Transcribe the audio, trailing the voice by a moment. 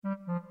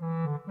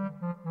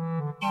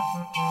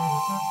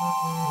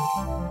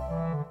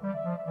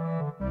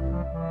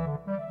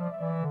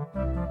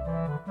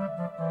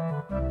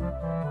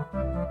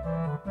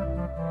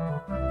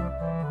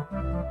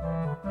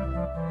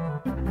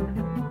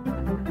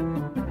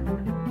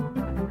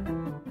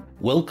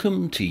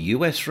Welcome to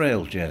US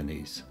Rail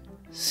Journeys,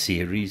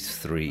 Series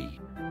 3.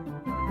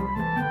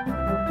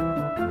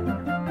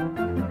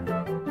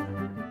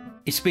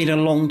 It's been a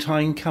long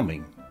time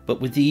coming, but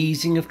with the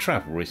easing of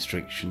travel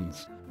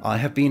restrictions, I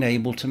have been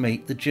able to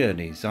make the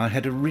journeys I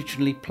had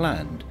originally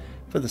planned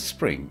for the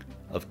spring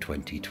of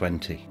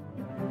 2020.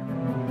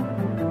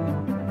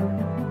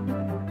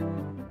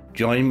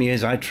 Join me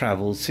as I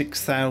travel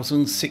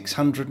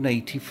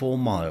 6,684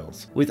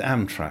 miles with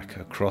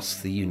Amtrak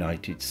across the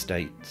United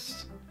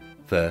States.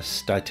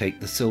 First, I take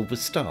the Silver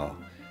Star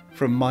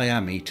from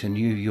Miami to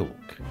New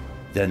York,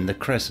 then the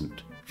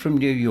Crescent from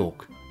New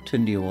York to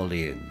New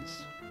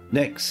Orleans.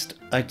 Next,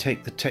 I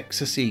take the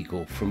Texas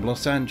Eagle from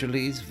Los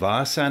Angeles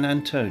via San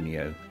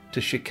Antonio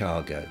to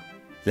Chicago.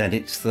 Then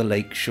it's the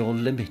Lakeshore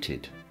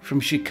Limited from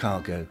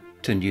Chicago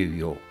to New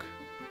York.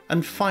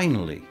 And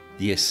finally,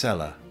 the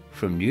Acela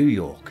from New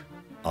York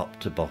up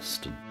to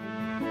Boston.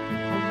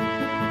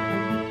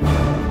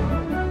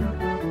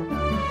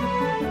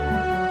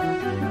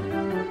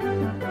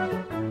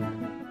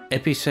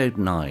 Episode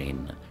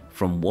 9,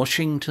 From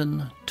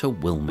Washington to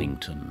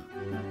Wilmington.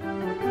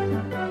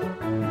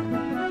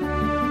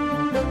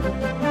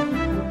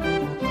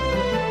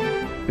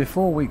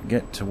 Before we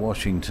get to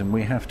Washington,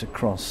 we have to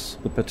cross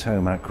the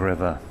Potomac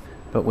River,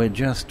 but we're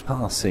just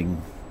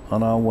passing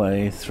on our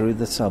way through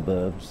the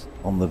suburbs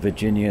on the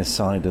Virginia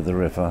side of the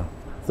river,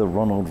 the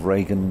Ronald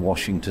Reagan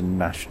Washington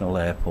National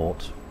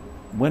Airport.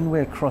 When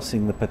we're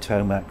crossing the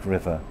Potomac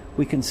River,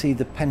 we can see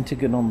the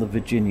Pentagon on the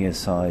Virginia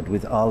side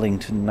with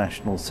Arlington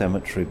National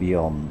Cemetery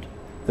beyond.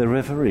 The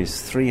river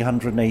is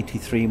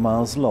 383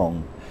 miles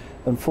long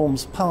and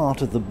forms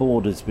part of the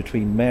borders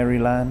between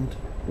Maryland,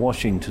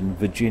 Washington,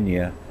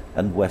 Virginia,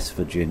 and West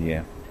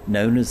Virginia.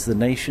 Known as the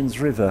nation's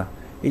river,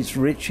 it's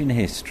rich in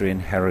history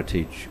and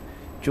heritage.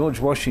 George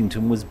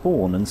Washington was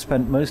born and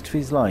spent most of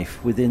his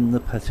life within the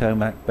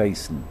Potomac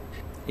Basin.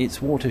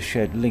 Its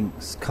watershed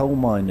links coal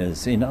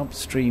miners in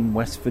upstream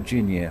West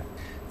Virginia,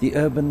 the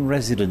urban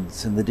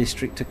residents in the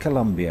District of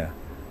Columbia,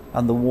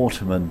 and the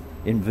watermen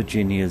in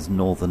Virginia's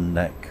northern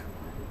neck.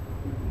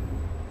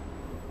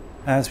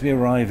 As we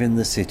arrive in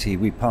the city,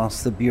 we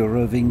pass the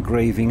Bureau of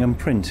Engraving and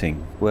Printing,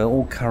 where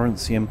all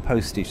currency and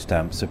postage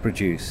stamps are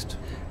produced,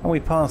 and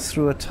we pass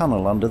through a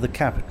tunnel under the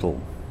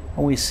Capitol,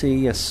 and we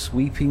see a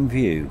sweeping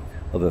view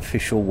of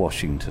official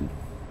Washington.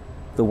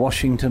 The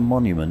Washington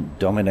Monument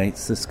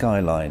dominates the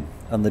skyline,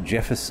 and the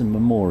Jefferson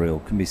Memorial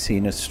can be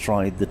seen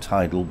astride the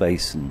tidal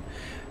basin,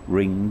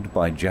 ringed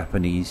by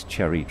Japanese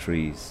cherry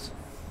trees.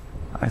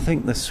 I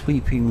think the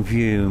sweeping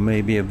view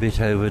may be a bit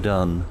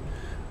overdone,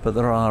 but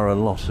there are a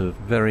lot of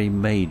very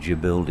major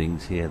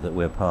buildings here that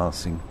we're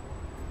passing.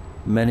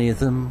 Many of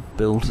them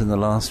built in the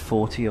last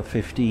 40 or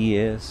 50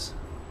 years,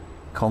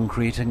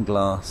 concrete and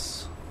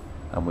glass,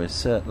 and we're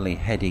certainly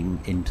heading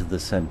into the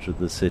centre of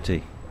the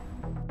city.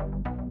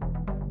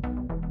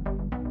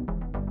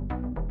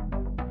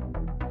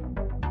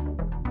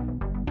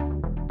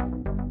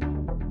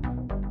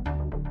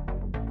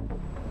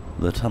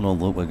 The tunnel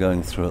that we're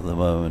going through at the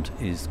moment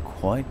is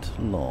quite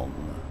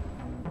long.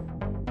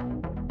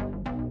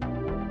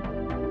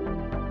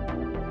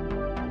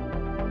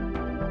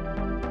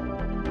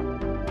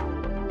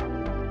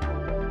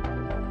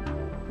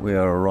 We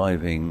are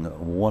arriving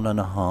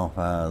 1.5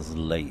 hours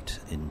late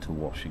into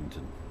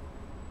Washington.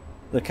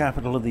 The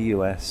capital of the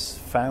US,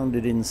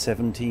 founded in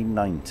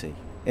 1790.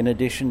 In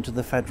addition to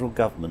the federal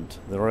government,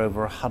 there are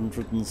over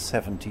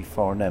 170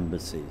 foreign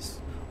embassies.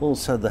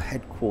 Also the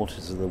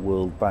headquarters of the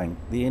World Bank,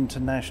 the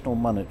International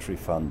Monetary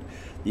Fund,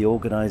 the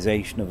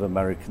Organization of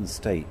American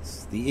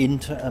States, the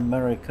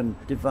Inter-American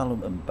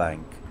Development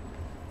Bank,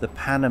 the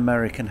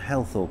Pan-American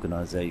Health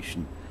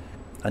Organization,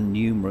 and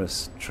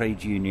numerous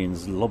trade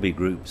unions, lobby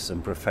groups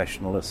and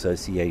professional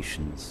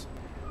associations.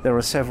 There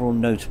are several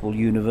notable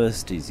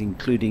universities,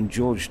 including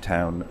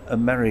Georgetown,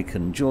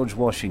 American, George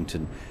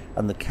Washington,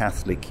 and the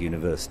Catholic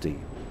University.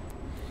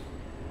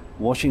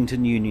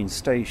 Washington Union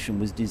Station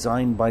was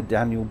designed by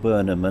Daniel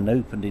Burnham and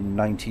opened in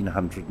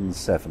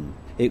 1907.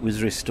 It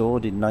was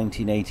restored in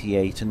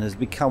 1988 and has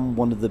become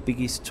one of the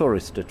biggest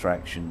tourist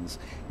attractions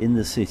in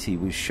the city,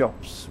 with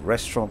shops,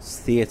 restaurants,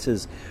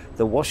 theatres,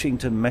 the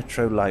Washington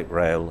Metro Light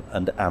Rail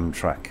and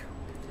Amtrak.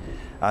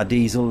 Our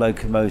diesel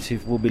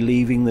locomotive will be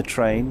leaving the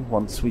train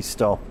once we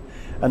stop,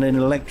 and an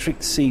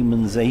electric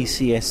Siemens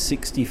ACS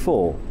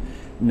 64,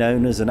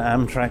 known as an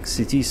Amtrak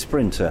City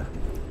Sprinter,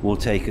 will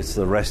take us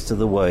the rest of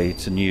the way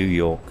to New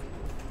York.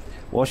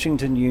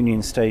 Washington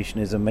Union Station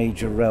is a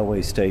major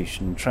railway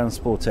station,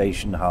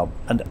 transportation hub,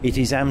 and it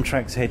is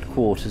Amtrak's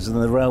headquarters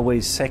and the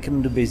railway's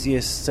second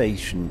busiest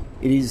station.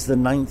 It is the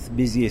 9th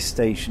busiest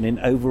station in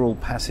overall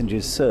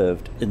passengers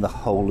served in the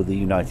whole of the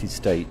United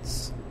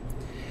States.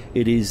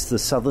 It is the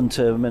southern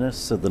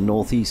terminus of the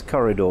Northeast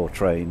Corridor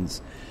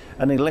trains,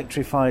 an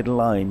electrified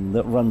line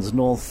that runs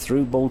north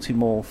through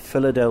Baltimore,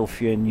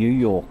 Philadelphia, New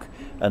York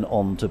and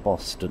on to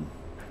Boston.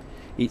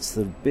 It's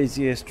the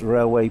busiest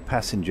railway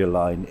passenger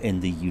line in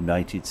the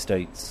United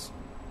States.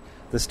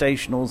 The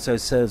station also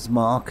serves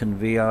MARC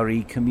and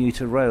VRE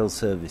commuter rail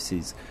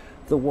services,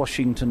 the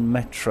Washington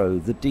Metro,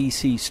 the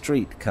DC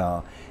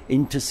streetcar,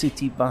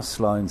 intercity bus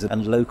lines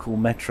and local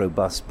Metro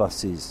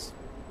buses.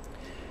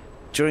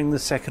 During the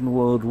Second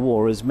World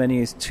War, as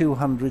many as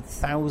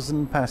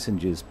 200,000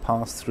 passengers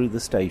passed through the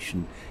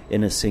station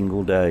in a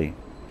single day.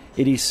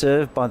 It is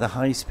served by the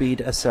high-speed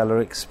Acela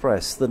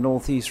Express, the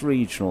Northeast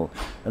Regional,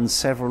 and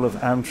several of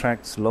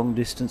Amtrak's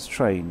long-distance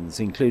trains,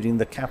 including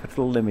the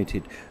Capital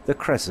Limited, the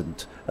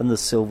Crescent, and the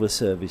Silver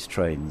Service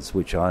trains,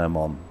 which I am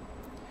on.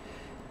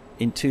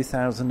 In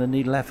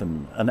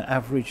 2011, an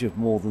average of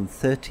more than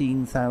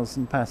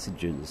 13,000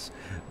 passengers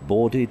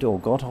boarded or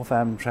got off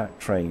Amtrak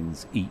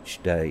trains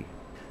each day.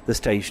 The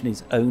station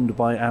is owned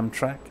by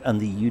Amtrak and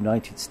the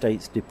United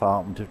States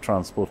Department of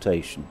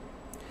Transportation.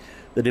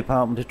 The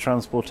Department of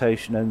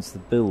Transportation owns the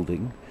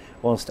building,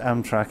 whilst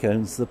Amtrak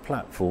owns the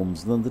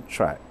platforms and the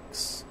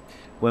tracks.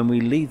 When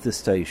we leave the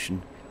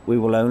station, we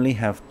will only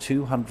have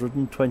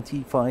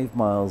 225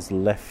 miles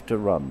left to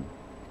run.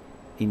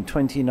 In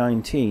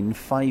 2019,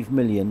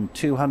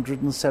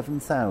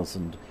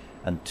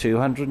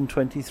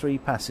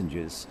 5,207,223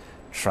 passengers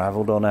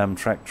travelled on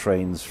Amtrak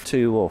trains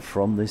to or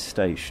from this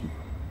station.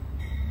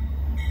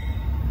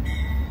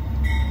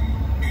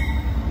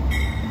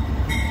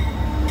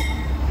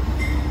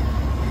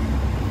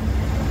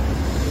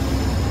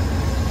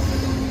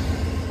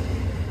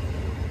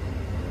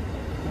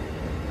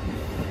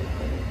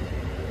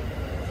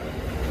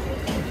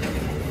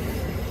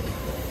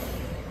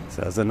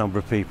 So there's a number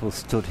of people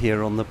stood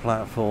here on the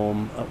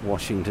platform at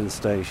Washington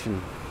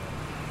Station,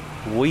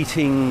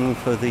 waiting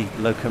for the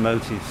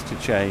locomotives to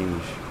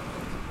change.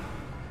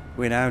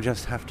 We now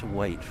just have to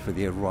wait for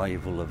the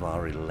arrival of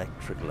our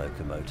electric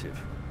locomotive,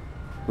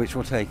 which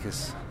will take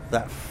us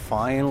that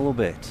final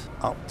bit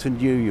up to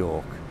New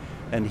York.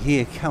 And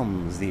here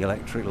comes the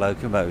electric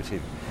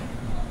locomotive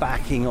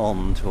backing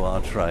on to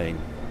our train.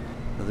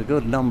 There's a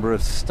good number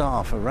of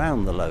staff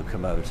around the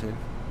locomotive,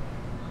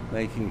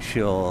 making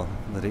sure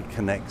that it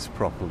connects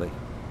properly.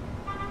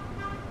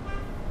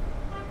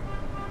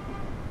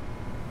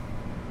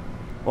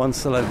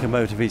 Once the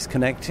locomotive is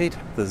connected,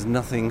 there's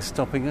nothing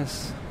stopping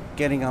us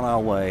getting on our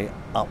way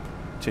up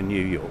to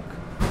New York.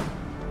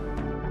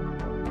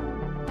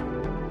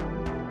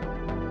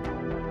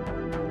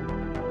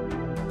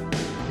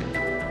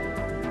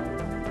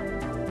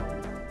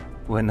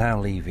 We're now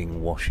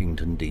leaving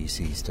Washington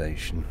DC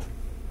station,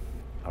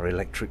 our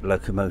electric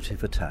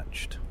locomotive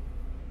attached.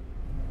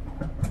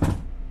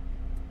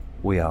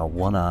 We are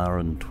 1 hour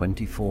and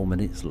 24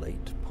 minutes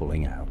late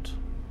pulling out,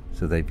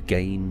 so they've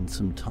gained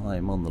some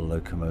time on the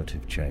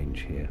locomotive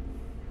change here.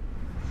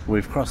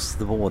 We've crossed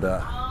the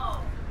border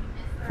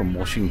from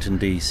Washington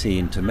DC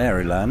into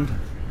Maryland,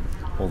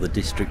 or the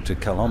District of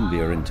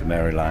Columbia into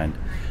Maryland,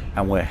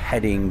 and we're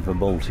heading for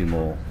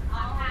Baltimore.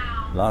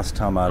 Last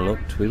time I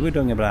looked, we were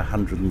doing about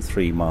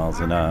 103 miles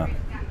an hour.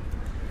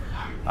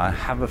 I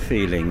have a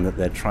feeling that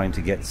they're trying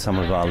to get some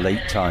of our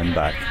late time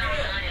back.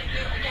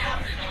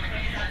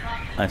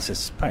 I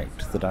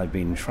suspect that I've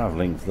been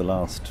travelling for the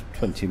last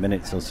 20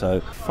 minutes or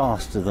so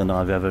faster than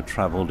I've ever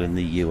travelled in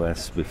the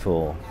US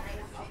before.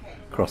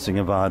 Crossing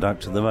a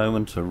viaduct at the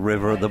moment, a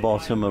river at the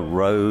bottom, a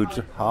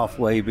road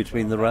halfway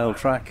between the rail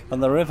track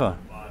and the river.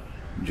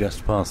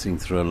 Just passing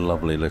through a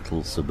lovely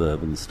little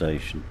suburban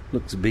station.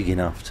 Looks big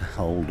enough to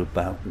hold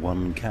about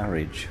one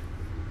carriage.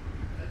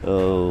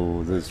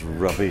 Oh, there's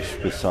rubbish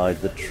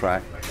beside the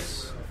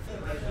tracks.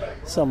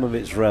 Some of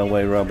it's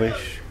railway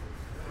rubbish.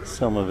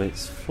 Some of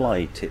it's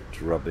fly-tipped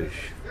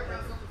rubbish.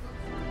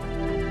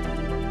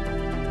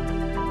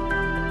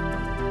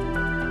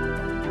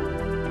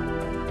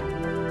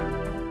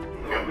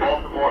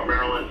 Baltimore,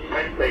 Maryland,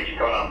 next station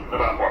coming up in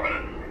about 4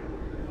 minutes.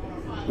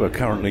 We're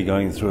currently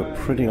going through a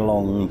pretty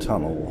long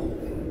tunnel.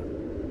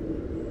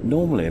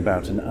 Normally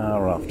about an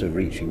hour after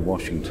reaching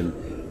Washington,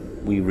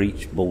 we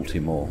reach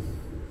Baltimore.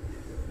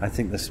 I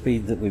think the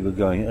speed that we were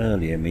going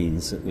earlier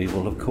means that we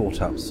will have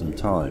caught up some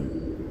time.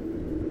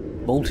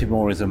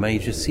 Baltimore is a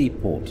major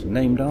seaport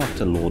named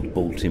after Lord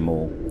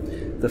Baltimore,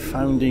 the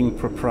founding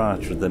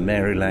proprietor of the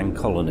Maryland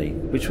colony,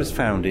 which was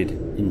founded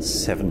in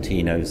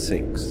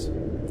 1706.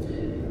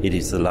 It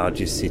is the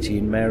largest city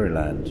in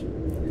Maryland.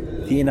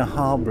 The Inner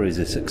Harbour is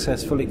a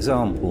successful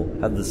example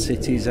of the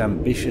city's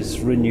ambitious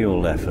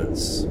renewal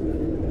efforts.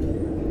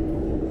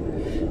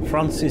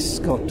 Francis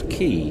Scott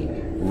Key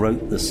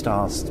wrote the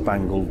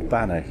Star-Spangled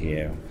Banner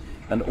here,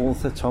 and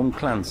author Tom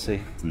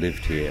Clancy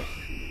lived here.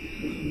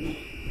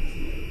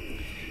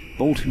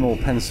 Baltimore,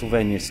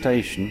 Pennsylvania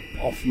Station,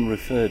 often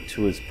referred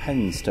to as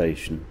Penn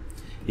Station,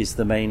 is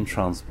the main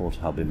transport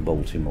hub in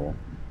Baltimore.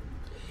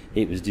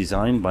 It was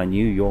designed by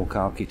New York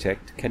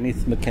architect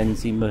Kenneth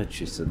Mackenzie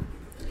Murchison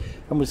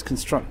and was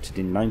constructed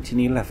in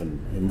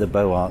 1911 in the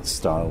Beaux Arts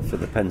style for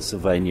the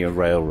Pennsylvania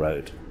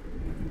Railroad.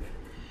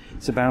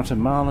 It's about 1.5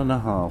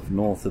 miles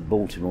north of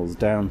Baltimore's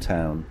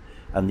downtown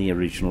and the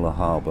original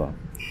harbour.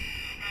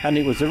 And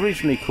it was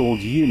originally called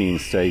Union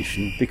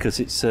Station because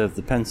it served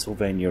the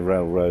Pennsylvania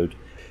Railroad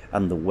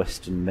and the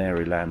Western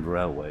Maryland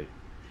Railway.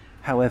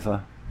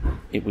 However,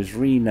 it was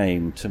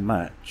renamed to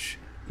match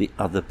the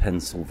other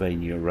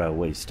Pennsylvania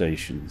railway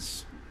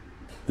stations.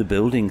 The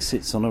building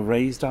sits on a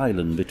raised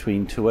island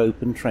between two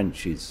open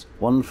trenches,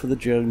 one for the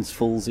Jones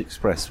Falls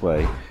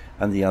Expressway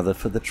and the other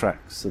for the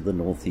tracks of the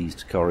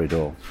Northeast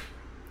Corridor.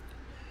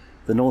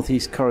 The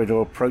Northeast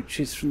Corridor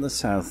approaches from the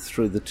south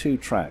through the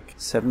two-track,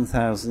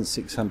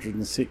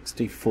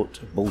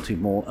 7,660-foot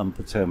Baltimore and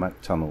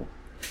Potomac Tunnel.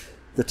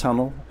 The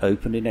tunnel,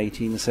 opened in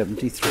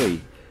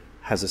 1873,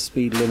 has a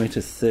speed limit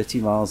of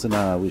 30 miles an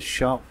hour with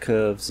sharp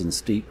curves and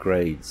steep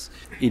grades.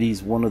 It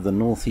is one of the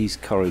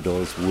Northeast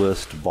Corridor's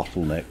worst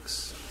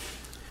bottlenecks.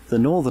 The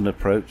northern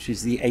approach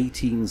is the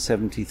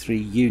 1873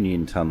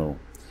 Union Tunnel,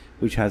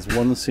 which has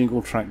one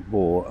single-track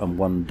bore and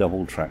one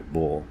double-track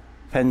bore.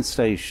 Penn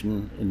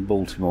Station in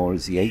Baltimore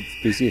is the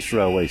 8th busiest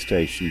railway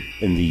station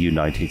in the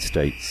United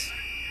States.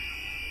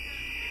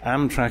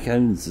 Amtrak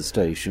owns the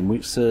station,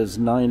 which serves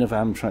 9 of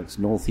Amtrak's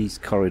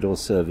Northeast Corridor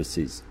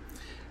services.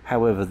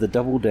 However, the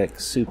double-deck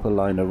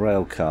Superliner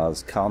rail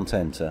cars can't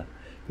enter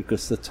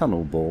because the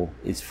tunnel bore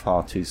is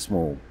far too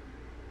small.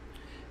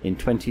 In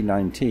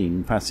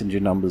 2019, passenger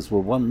numbers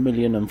were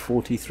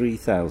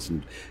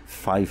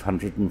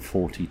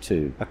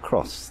 1,043,542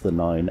 across the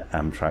 9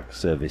 Amtrak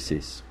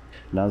services.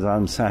 And as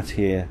I'm sat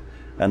here,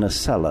 an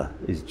Acela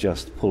is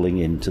just pulling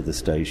into the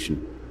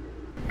station.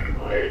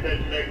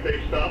 Attention, next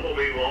station stop will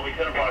be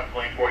Wilmington,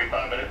 approximately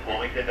 45 minutes.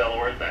 Wilmington,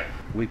 Delaware is next.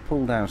 We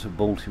pulled out of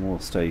Baltimore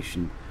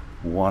Station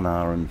 1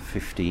 hour and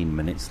 15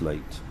 minutes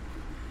late,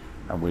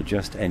 and we're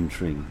just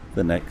entering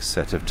the next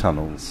set of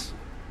tunnels.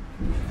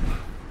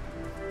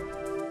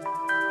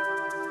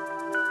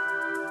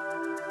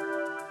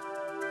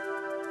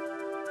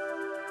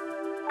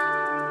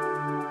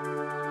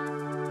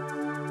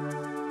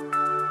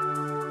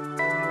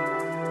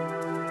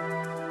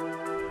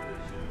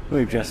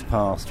 We've just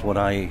passed what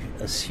I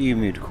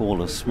assume you'd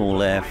call a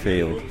small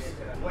airfield.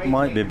 It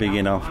might be big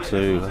enough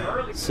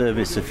to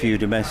service a few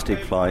domestic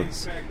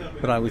flights,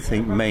 but I would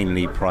think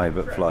mainly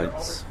private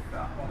flights.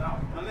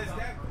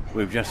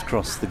 We've just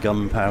crossed the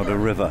Gunpowder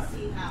River.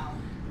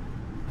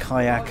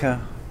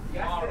 Kayaker,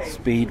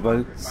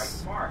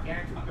 speedboats,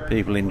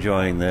 people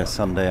enjoying their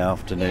Sunday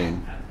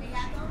afternoon.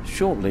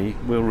 Shortly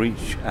we'll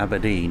reach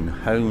Aberdeen,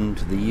 home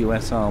to the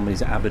US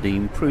Army's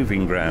Aberdeen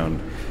Proving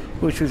Ground,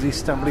 which was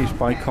established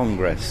by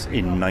Congress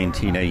in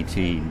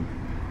 1918.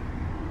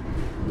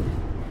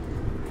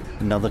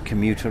 Another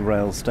commuter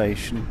rail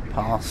station,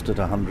 passed at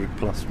 100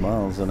 plus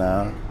miles an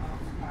hour.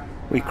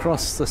 We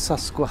cross the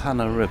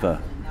Susquehanna River,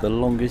 the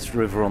longest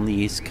river on the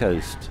East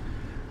Coast.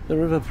 The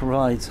river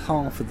provides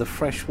half of the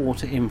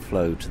freshwater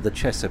inflow to the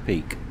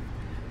Chesapeake.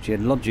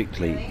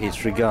 Geologically,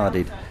 it's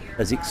regarded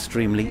as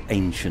extremely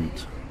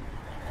ancient.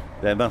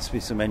 There must be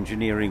some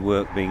engineering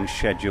work being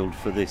scheduled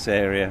for this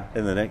area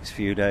in the next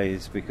few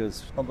days,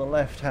 because on the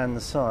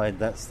left-hand side,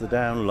 that's the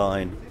down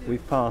line.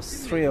 We've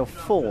passed 3 or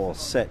 4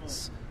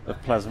 sets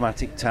of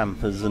plasmatic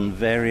tampers and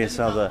various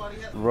other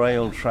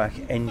rail track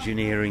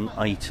engineering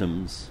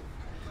items.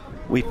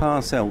 We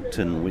pass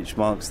Elkton, which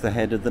marks the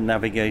head of the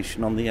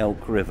navigation on the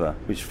Elk River,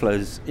 which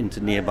flows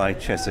into nearby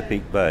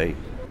Chesapeake Bay.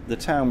 The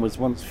town was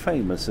once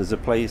famous as a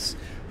place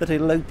that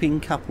eloping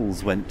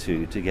couples went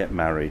to get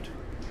married.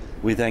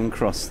 We then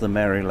cross the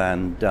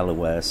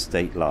Maryland-Delaware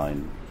state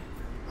line,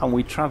 and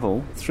we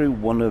travel through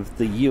one of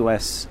the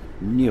US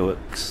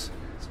Newarks,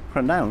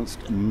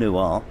 pronounced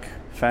Newark,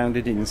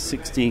 founded in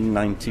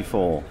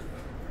 1694.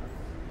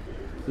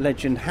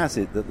 Legend has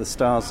it that the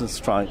Stars and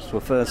Stripes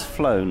were first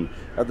flown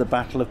at the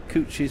Battle of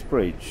Cooch's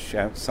Bridge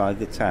outside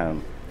the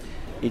town.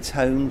 It's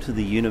home to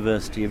the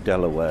University of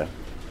Delaware.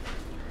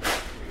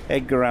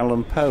 Edgar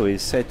Allan Poe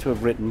is said to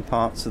have written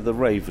parts of The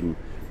Raven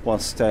while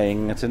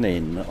staying at an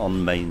inn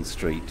on Main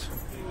Street.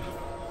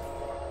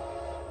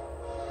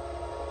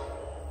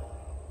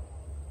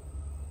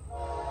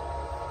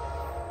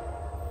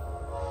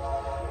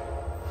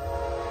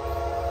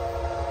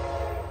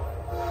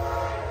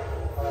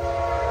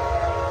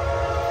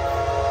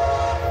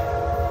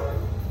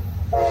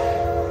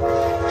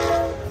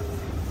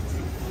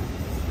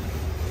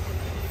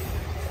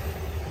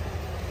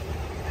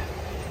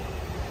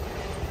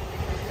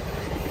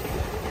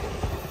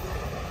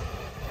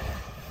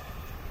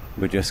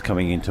 We're just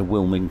coming into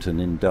Wilmington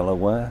in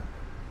Delaware,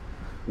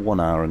 1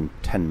 hour and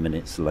 10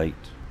 minutes late.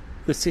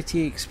 The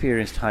city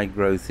experienced high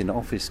growth in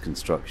office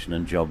construction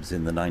and jobs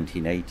in the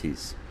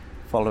 1980s,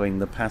 following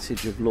the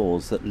passage of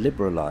laws that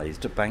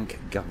liberalised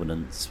bank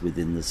governance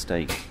within the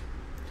state.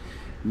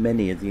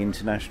 Many of the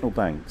international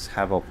banks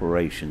have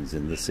operations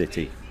in the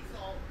city.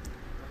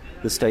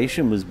 The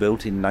station was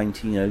built in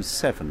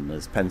 1907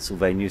 as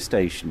Pennsylvania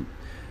Station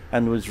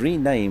and was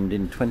renamed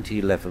in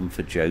 2011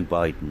 for Joe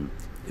Biden,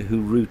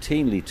 who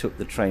routinely took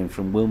the train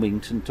from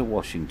Wilmington to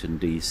Washington,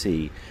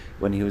 D.C.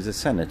 when he was a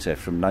senator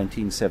from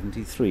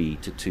 1973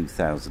 to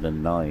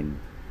 2009.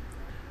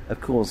 Of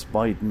course,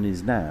 Biden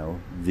is now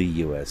the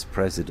US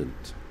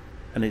president.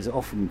 and is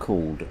often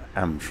called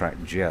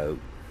Amtrak Joe.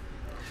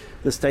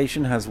 The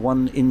station has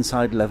one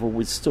inside level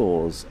with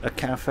stores, a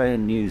cafe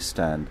and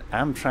newsstand,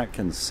 Amtrak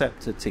and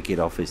SEPTA ticket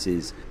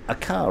offices, a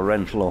car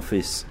rental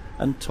office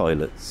and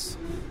toilets.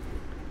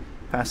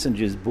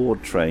 Passengers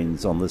board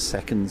trains on the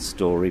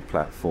second-storey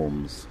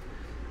platforms.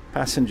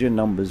 Passenger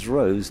numbers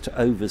rose to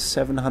over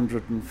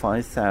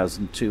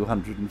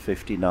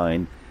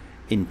 705,259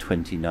 in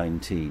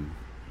 2019.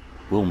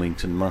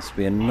 Wilmington must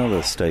be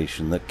another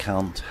station that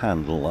can't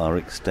handle our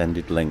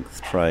extended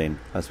length train,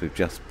 as we've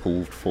just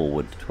pulled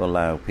forward to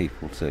allow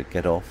people to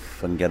get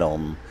off and get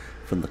on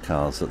from the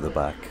cars at the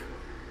back.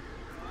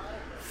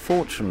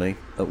 Fortunately,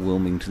 at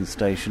Wilmington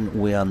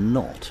Station we are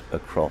not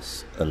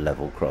across a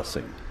level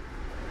crossing.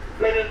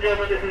 Ladies and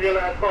gentlemen, this is your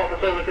last call for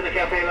service in the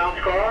Cafe Lounge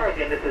car.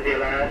 Again, this is your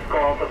last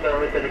call for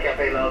service in the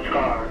Cafe Lounge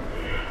car.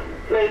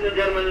 Ladies and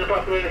gentlemen, in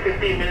approximately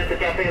 15 minutes, the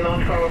Cafe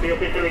Lounge car will be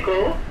officially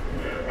closed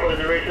for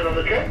the duration of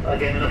the trip.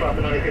 Again, in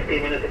approximately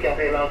 15 minutes, the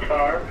Cafe Lounge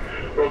car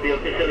will be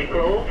officially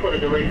closed for the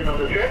duration of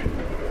the trip.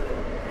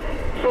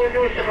 So if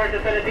you wish to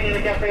purchase anything in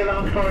the Cafe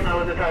Lounge car, now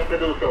is the time to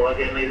do so.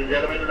 Again, ladies and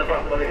gentlemen, in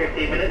approximately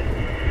 15 minutes,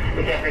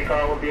 the Cafe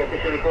car will be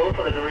officially closed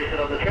for the duration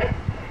of the trip.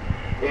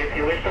 If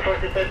you wish to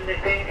purchase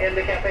anything in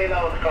the Cafe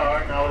Lounge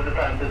car, now is the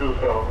time to do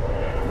so.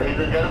 Ladies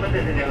and gentlemen,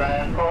 this is your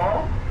last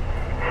call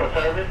for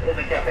service in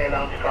the Cafe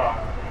Lounge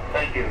car.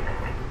 Thank you.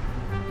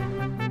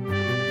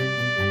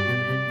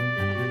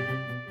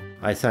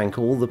 I thank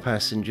all the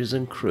passengers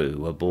and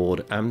crew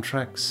aboard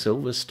Amtrak's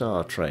Silver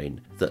Star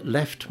train that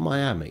left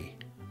Miami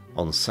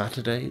on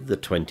Saturday the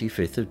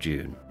 25th of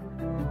June.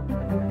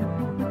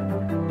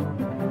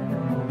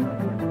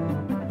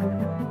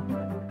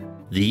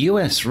 The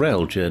US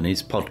Rail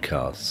Journeys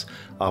podcasts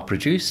are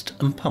produced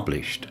and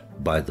published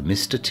by the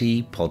Mr.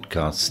 T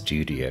Podcast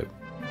Studio.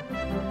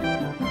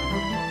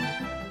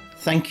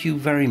 Thank you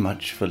very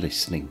much for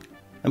listening,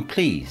 and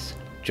please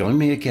join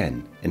me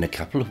again in a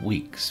couple of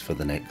weeks for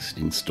the next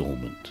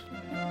instalment.